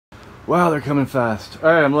Wow, they're coming fast.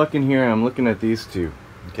 Alright, I'm looking here, I'm looking at these two.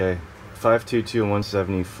 Okay, 522 and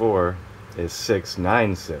 174 is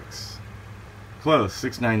 696. Close,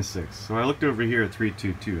 696. So I looked over here at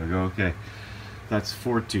 322. I go, okay, that's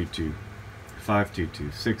 422,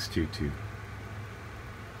 522, 622,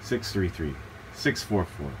 633,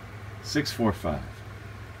 644, 645,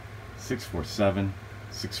 647,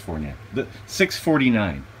 649. The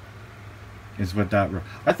 649 is what that.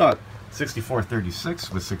 I thought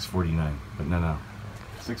 6436 was 649, but no,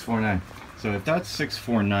 649. So if that's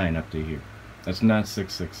 649 up to here, that's not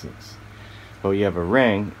 666. But you have a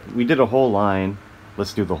ring. We did a whole line.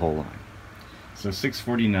 Let's do the whole line. So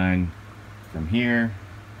 649 from here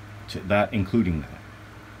to that, including that.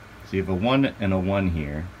 So you have a 1 and a 1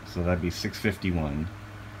 here. So that'd be 651,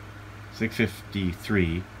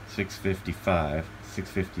 653, 655,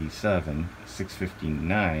 657,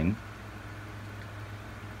 659.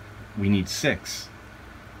 We need 6.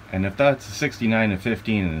 And if that's a 69 and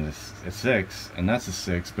 15 and a 6, and that's a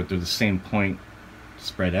 6, but they're the same point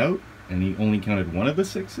spread out, and he only counted one of the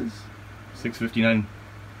 6s, 659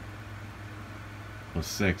 plus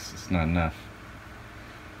 6, it's not enough.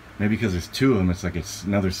 Maybe because there's 2 of them, it's like it's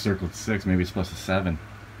another circled 6, maybe it's plus a 7.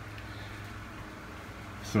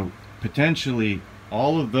 So potentially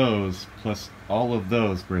all of those plus all of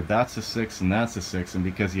those, where that's a 6 and that's a 6, and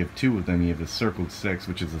because you have 2 of them, you have a circled 6,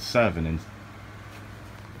 which is a 7, and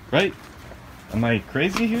right? Am I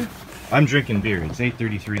crazy here? I'm drinking beer. It's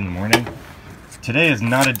 8:33 in the morning. Today is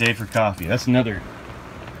not a day for coffee. That's another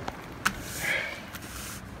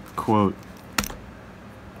quote.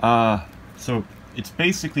 So it's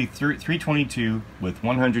basically 322 with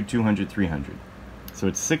 100, 200, 300. So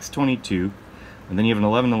it's 622, and then you have an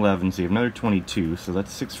 1111, so you have another 22, so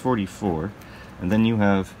that's 644, and then you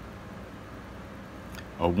have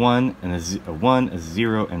a 1 and a 1, a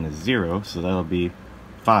 0, and a 0, so that'll be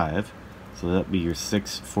 5, so that'll be your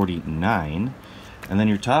 649, and then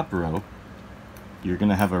your top row, you're going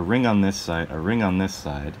to have a ring on this side, a ring on this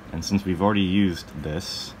side, and since we've already used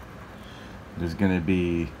this, there's going to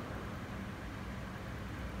be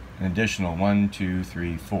an additional 1, 2,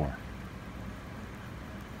 3, 4.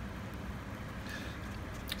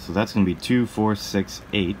 So that's going to be 2, 4, 6,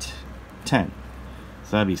 8, 10.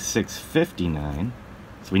 So that'd be 659.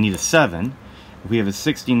 So we need a 7. If we have a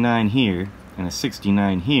 69 here and a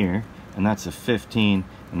 69 here, and that's a 15,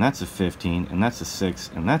 and that's a 15, and that's a 6,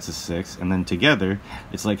 and that's a 6, and then together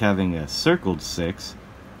it's like having a circled 6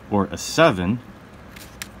 or a 7.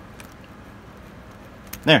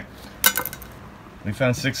 There. We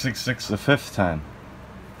found 666 the 5th time.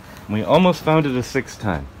 We almost found it a 6th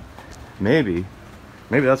time. Maybe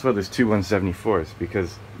that's why there's two 174s,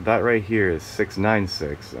 because that right here is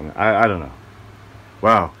 696, and I don't know.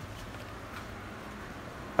 Wow.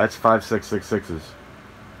 That's 5 666s.